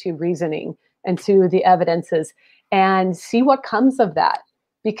questions to reasoning and to the evidences and see what comes of that.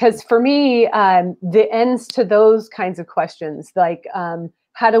 Because for me, the ends to those kinds of questions, like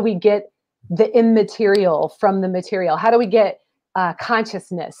how do we get the immaterial from the material? How do we get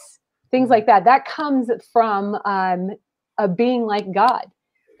consciousness? Things like that. That comes from a being like God.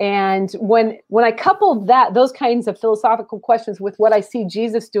 And when I couple those kinds of philosophical questions with what I see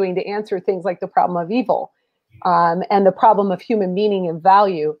Jesus doing to answer things like the problem of evil and the problem of human meaning and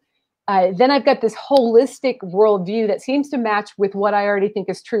value, then I've got this holistic worldview that seems to match with what I already think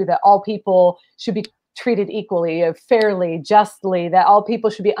is true, that all people should be treated equally, fairly, justly, that all people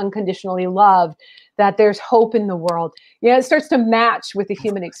should be unconditionally loved, that there's hope in the world. It starts to match with the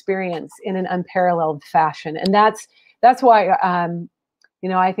human experience in an unparalleled fashion. And that's why,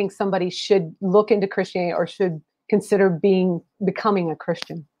 I think somebody should look into Christianity or should consider becoming a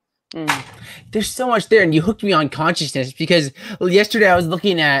Christian. There's so much there, and you hooked me on consciousness because yesterday I was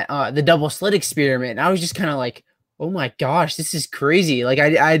looking at the double slit experiment, and I was just kind of like, oh my gosh, this is crazy. Like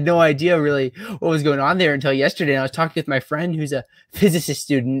I had no idea really what was going on there until yesterday. And I was talking with my friend who's a physicist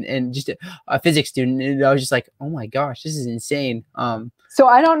student and just a physics student, and I was just like, oh my gosh, this is insane. So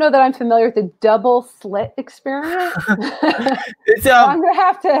I don't know that I'm familiar with the double slit experiment. It's I'm gonna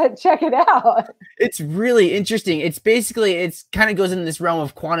have to check it out. It's really interesting. It's kind of goes in this realm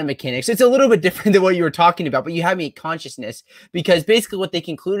of quantum mechanics. It's a little bit different than what you were talking about, but you have me at consciousness, because basically what they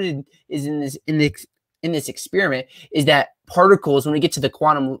concluded is in this experiment is that particles, when we get to the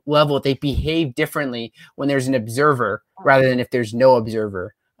quantum level, they behave differently when there's an observer rather than if there's no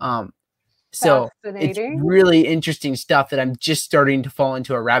observer. So it's really interesting stuff that I'm just starting to fall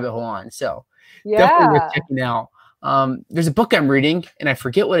into a rabbit hole on. So definitely worth checking out. There's a book I'm reading and I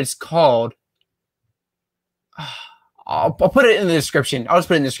forget what it's called. I'll put it in the description. I'll just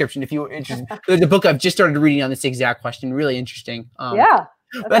put it in the description if you're interested. There's a book I've just started reading on this exact question. Really interesting.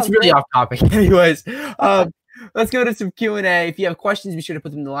 That's really off topic. Anyways, let's go to some Q&A. If you have questions, be sure to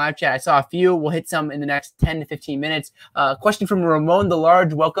put them in the live chat. I saw a few. We'll hit some in the next 10 to 15 minutes. Question from Ramon the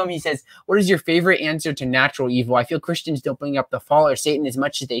Large. Welcome. He says, what is your favorite answer to natural evil? I feel Christians don't bring up the fall or Satan as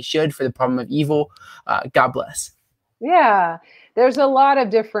much as they should for the problem of evil. God bless. Yeah, there's a lot of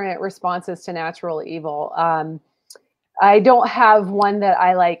different responses to natural evil. I don't have one that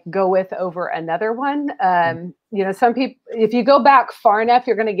I go with over another one. Some people, if you go back far enough,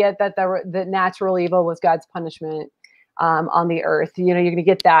 you're going to get that the natural evil was God's punishment on the earth. You're going to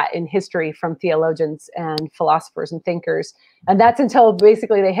get that in history from theologians and philosophers and thinkers. And that's until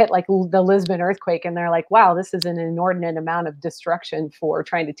basically they hit the Lisbon earthquake and they're like, wow, this is an inordinate amount of destruction for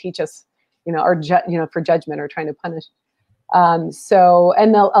trying to teach us, for judgment or trying to punish. And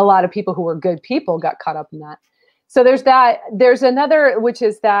a lot of people who were good people got caught up in that. So there's that. There's another, which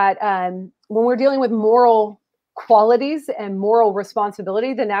is that when we're dealing with moral qualities and moral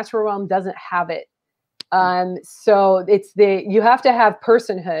responsibility, the natural realm doesn't have it. So you have to have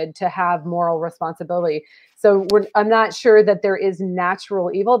personhood to have moral responsibility. So I'm not sure that there is natural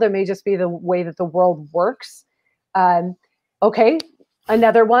evil. There may just be the way that the world works. Okay.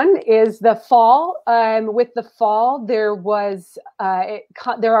 Another one is the fall. With the fall, there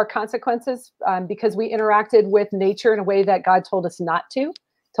are consequences because we interacted with nature in a way that God told us not to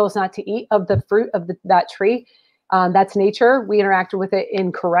eat of the fruit of that tree. That's nature. We interacted with it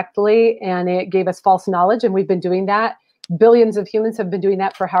incorrectly and it gave us false knowledge. And we've been doing that. Billions of humans have been doing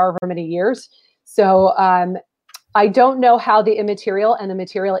that for however many years. So I don't know how the immaterial and the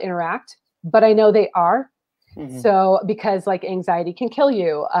material interact, but I know they are. Mm-hmm. So because anxiety can kill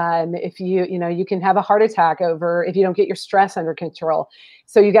you, if you can have a heart attack if you don't get your stress under control.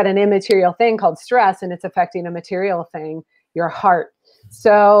 So you got an immaterial thing called stress and it's affecting a material thing, your heart.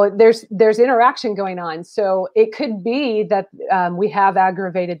 So there's interaction going on. So it could be that we have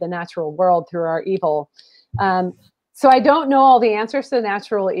aggravated the natural world through our evil. So I don't know all the answers to the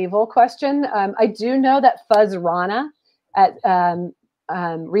natural evil question. I do know that Fuzz Rana at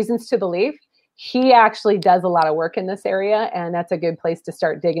Reasons to Believe, he actually does a lot of work in this area, and that's a good place to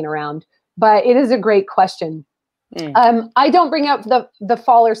start digging around. But it is a great question. I don't bring up the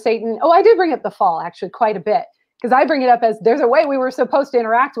fall or Satan. Oh, I do bring up the fall actually quite a bit, because I bring it up as there's a way we were supposed to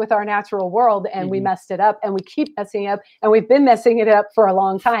interact with our natural world and we messed it up and we keep messing it up and we've been messing it up for a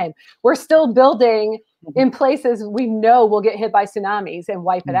long time. We're still building in places we know will get hit by tsunamis and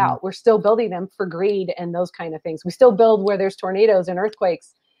wipe it out. We're still building them for greed and those kind of things. We still build where there's tornadoes and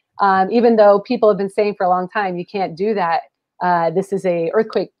earthquakes. Even though people have been saying for a long time, you can't do that. This is a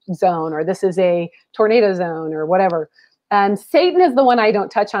earthquake zone or this is a tornado zone or whatever. Satan is the one I don't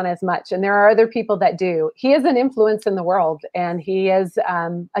touch on as much. And there are other people that do. He is an influence in the world and he is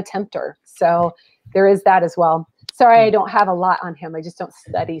a tempter. So there is that as well. Sorry, I don't have a lot on him. I just don't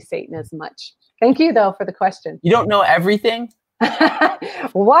study Satan as much. Thank you though for the question. You don't know everything?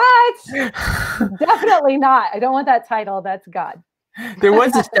 What? Definitely not. I don't want that title. That's God. There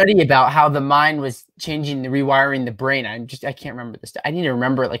was a study about how the mind was changing, rewiring the brain. I can't remember this. I need to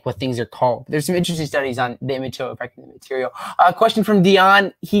remember what things are called. There's some interesting studies on the immaterial affecting the material. A question from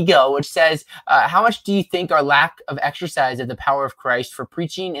Dion Higo, which says, how much do you think our lack of exercise of the power of Christ for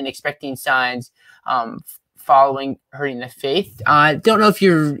preaching and expecting signs following hurting the faith? Don't know if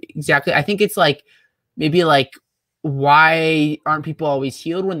you're exactly, I think it's maybe why aren't people always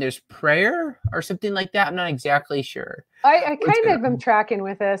healed when there's prayer or something like that? I'm not exactly sure. I kind of am tracking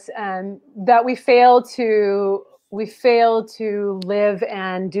with this, that we fail to live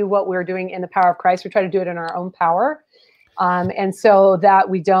and do what we're doing in the power of Christ. We try to do it in our own power, and so that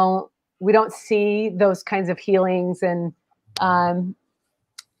we don't see those kinds of healings. And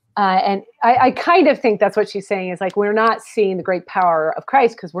I kind of think that's what she's saying, is like, we're not seeing the great power of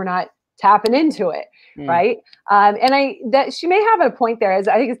Christ because we're not tapping into it, right? And that she may have a point there. As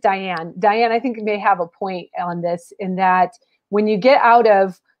I think it's Diane. Diane, I think, may have a point on this, in that when you get out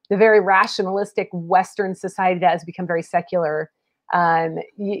of the very rationalistic Western society that has become very secular,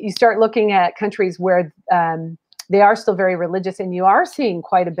 you start looking at countries where they are still very religious, and you are seeing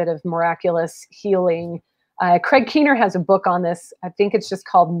quite a bit of miraculous healing. Craig Keener has a book on this. I think it's just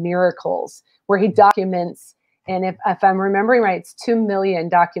called Miracles, where he documents, and if I'm remembering right, it's 2 million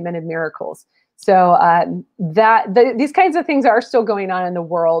documented miracles. So these kinds of things are still going on in the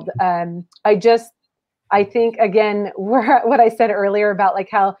world. I think, again, what I said earlier about like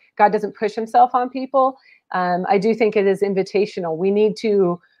how God doesn't push himself on people. I do think it is invitational. We need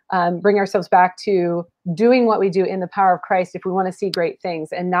to bring ourselves back to doing what we do in the power of Christ if we want to see great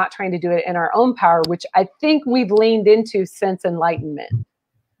things, and not trying to do it in our own power, which I think we've leaned into since Enlightenment.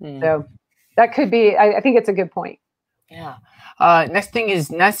 So that could be, I think it's a good point. Yeah. Next thing is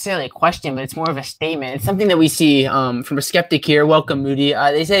not necessarily a question, but it's more of a statement. It's something that we see from a skeptic here. Welcome, Moody.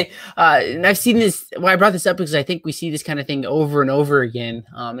 They say, and I've seen this, I brought this up because I think we see this kind of thing over and over again.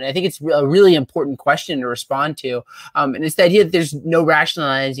 And I think it's a really important question to respond to. And it's the idea that there's no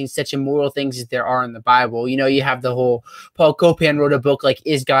rationalizing such immoral things as there are in the Bible. You know, you have the whole, Paul Copan wrote a book like,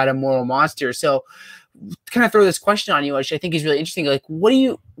 Is God a Moral Monster? So kind of throw this question on you, which I think is really interesting. Like, why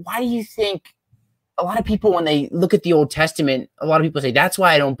do you think a lot of people, when they look at the Old Testament, a lot of people say, that's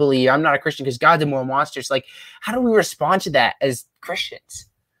why I don't believe, I'm not a Christian because God's a moral monster. It's like, how do we respond to that as Christians?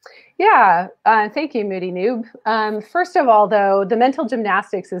 Yeah. Thank you, Moody Noob. First of all, though, the mental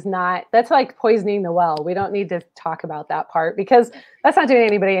gymnastics is not, that's like poisoning the well. We don't need to talk about that part because that's not doing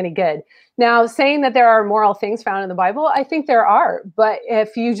anybody any good. Now, saying that there are moral things found in the Bible, I think there are. But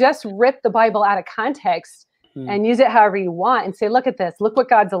if you just rip the Bible out of context and use it however you want and say, look at this, look what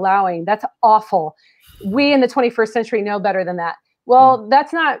God's allowing, that's awful. We in the 21st century know better than that. Well,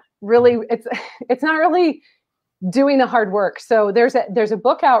 that's not really, it's not really doing the hard work. So there's a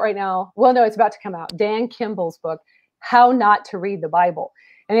book out right now. Well, no, it's about to come out. Dan Kimball's book, How Not to Read the Bible.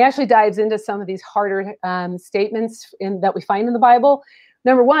 And he actually dives into some of these harder statements that we find in the Bible.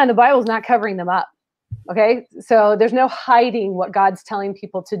 Number one, the Bible's not covering them up. Okay. So there's no hiding what God's telling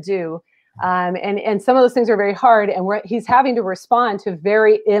people to do. And some of those things are very hard, and he's having to respond to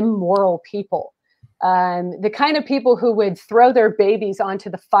very immoral people. The kind of people who would throw their babies onto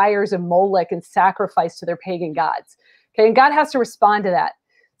the fires of Molech and sacrifice to their pagan gods. Okay, and God has to respond to that.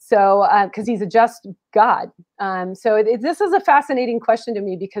 So, because he's a just God. This is a fascinating question to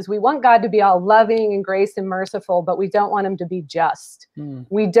me, because we want God to be all loving and grace and merciful, but we don't want him to be just.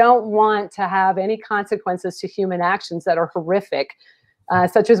 We don't want to have any consequences to human actions that are horrific.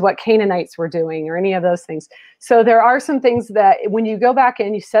 Such as what Canaanites were doing or any of those things. So there are some things that when you go back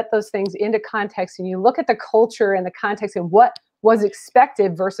and you set those things into context and you look at the culture and the context and what was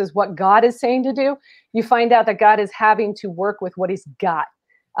expected versus what God is saying to do, you find out that God is having to work with what he's got.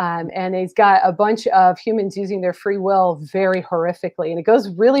 And he's got a bunch of humans using their free will very horrifically. And it goes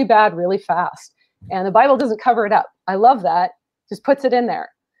really bad, really fast. And the Bible doesn't cover it up. I love that. Just puts it in there.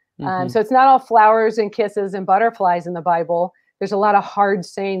 So it's not all flowers and kisses and butterflies in the Bible. There's a lot of hard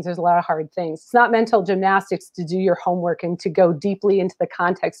sayings. There's a lot of hard things. It's not mental gymnastics to do your homework and to go deeply into the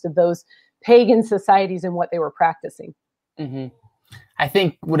context of those pagan societies and what they were practicing. I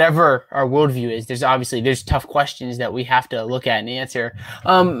think whatever our worldview is, there's tough questions that we have to look at and answer.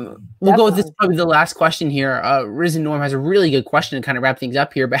 We'll go with this, probably the last question here. Risen Norm has a really good question to kind of wrap things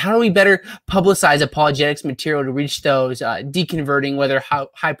up here, but how do we better publicize apologetics material to reach those deconverting, whether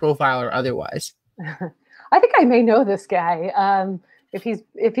high profile or otherwise? I think I may know this guy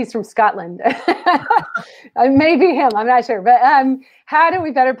if he's from Scotland. Maybe him. I'm not sure. But how do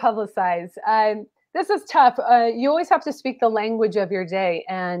we better publicize? This is tough. You always have to speak the language of your day.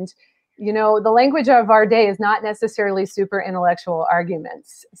 And, you know, the language of our day is not necessarily super intellectual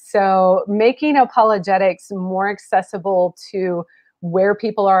arguments. So making apologetics more accessible to where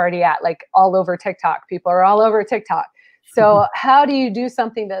people are already at, like all over TikTok. People are all over TikTok. So how do you do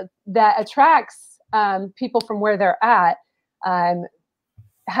something that attracts people from where they're at?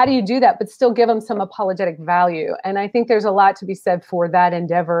 How do you do that, but still give them some apologetic value? And I think there's a lot to be said for that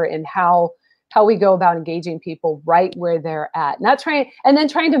endeavor and how how we go about engaging people right where they're at, not trying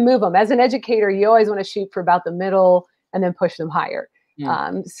to move them. As an educator, you always want to shoot for about the middle and then push them higher.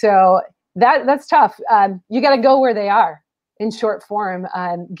 So that's tough. You got to go where they are in short form,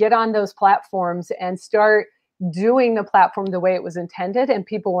 get on those platforms and start doing the platform the way it was intended, and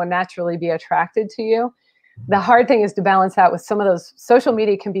people will naturally be attracted to you. The hard thing is to balance that with some of those. Social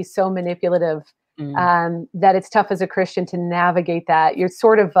media can be so manipulative that it's tough as a Christian to navigate that. You're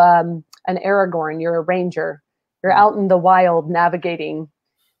sort of an Aragorn, you're a ranger, you're out in the wild navigating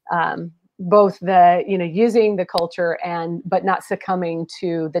both the, using the culture but not succumbing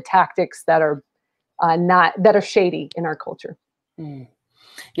to the tactics that are that are shady in our culture.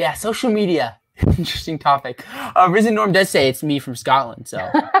 Yeah, social media. Interesting topic. Risen Norm does say it's me from Scotland. So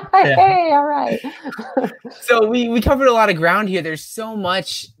Hey, all right. So we covered a lot of ground here. There's so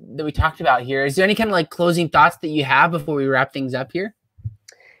much that we talked about here. Is there any kind of like closing thoughts that you have before we wrap things up here?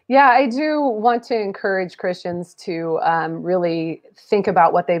 Yeah, I do want to encourage Christians to really think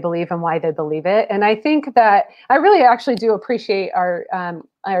about what they believe and why they believe it. And I think that I really actually do appreciate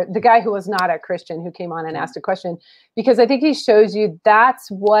the guy who was not a Christian who came on and asked a question, because I think he shows you that's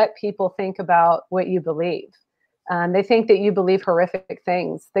what people think about what you believe. They think that you believe horrific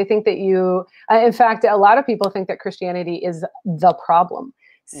things. They think that in fact, a lot of people think that Christianity is the problem.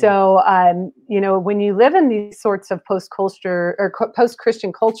 So, when you live in these sorts of post-culture or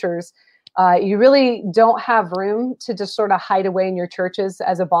post-Christian cultures, you really don't have room to just sort of hide away in your churches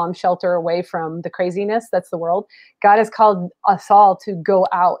as a bomb shelter away from the craziness that's the world. God has called us all to go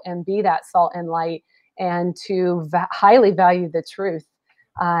out and be that salt and light, and to highly value the truth,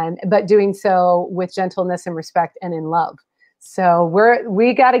 but doing so with gentleness and respect and in love. So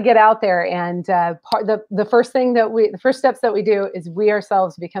we got to get out there, and the first steps that we do is we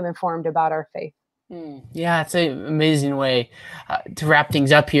ourselves become informed about our faith. Yeah, it's an amazing way to wrap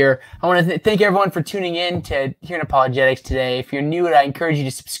things up here. I want to thank everyone for tuning in to Here in Apologetics today. If you're new, I encourage you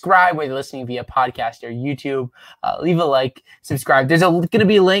to subscribe, whether you're listening via podcast or YouTube. Leave a like, subscribe. There's going to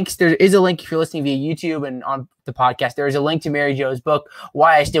be links. There is a link if you're listening via YouTube, and on the podcast, there is a link to Mary Jo's book,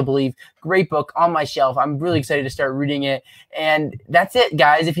 Why I Still Believe. Great book on my shelf. I'm really excited to start reading it. And that's it,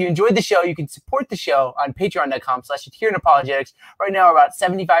 guys. If you enjoyed the show, you can support the show on patreon.com/Here in Apologetics. Right now, we're about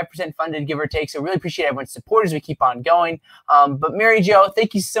 75% funded, give or take. So really appreciate everyone's support as we keep on going. But Mary Jo,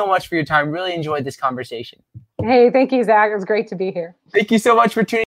 thank you so much for your time. Really enjoyed this conversation. Hey, thank you, Zach. It was great to be here. Thank you so much for tuning in.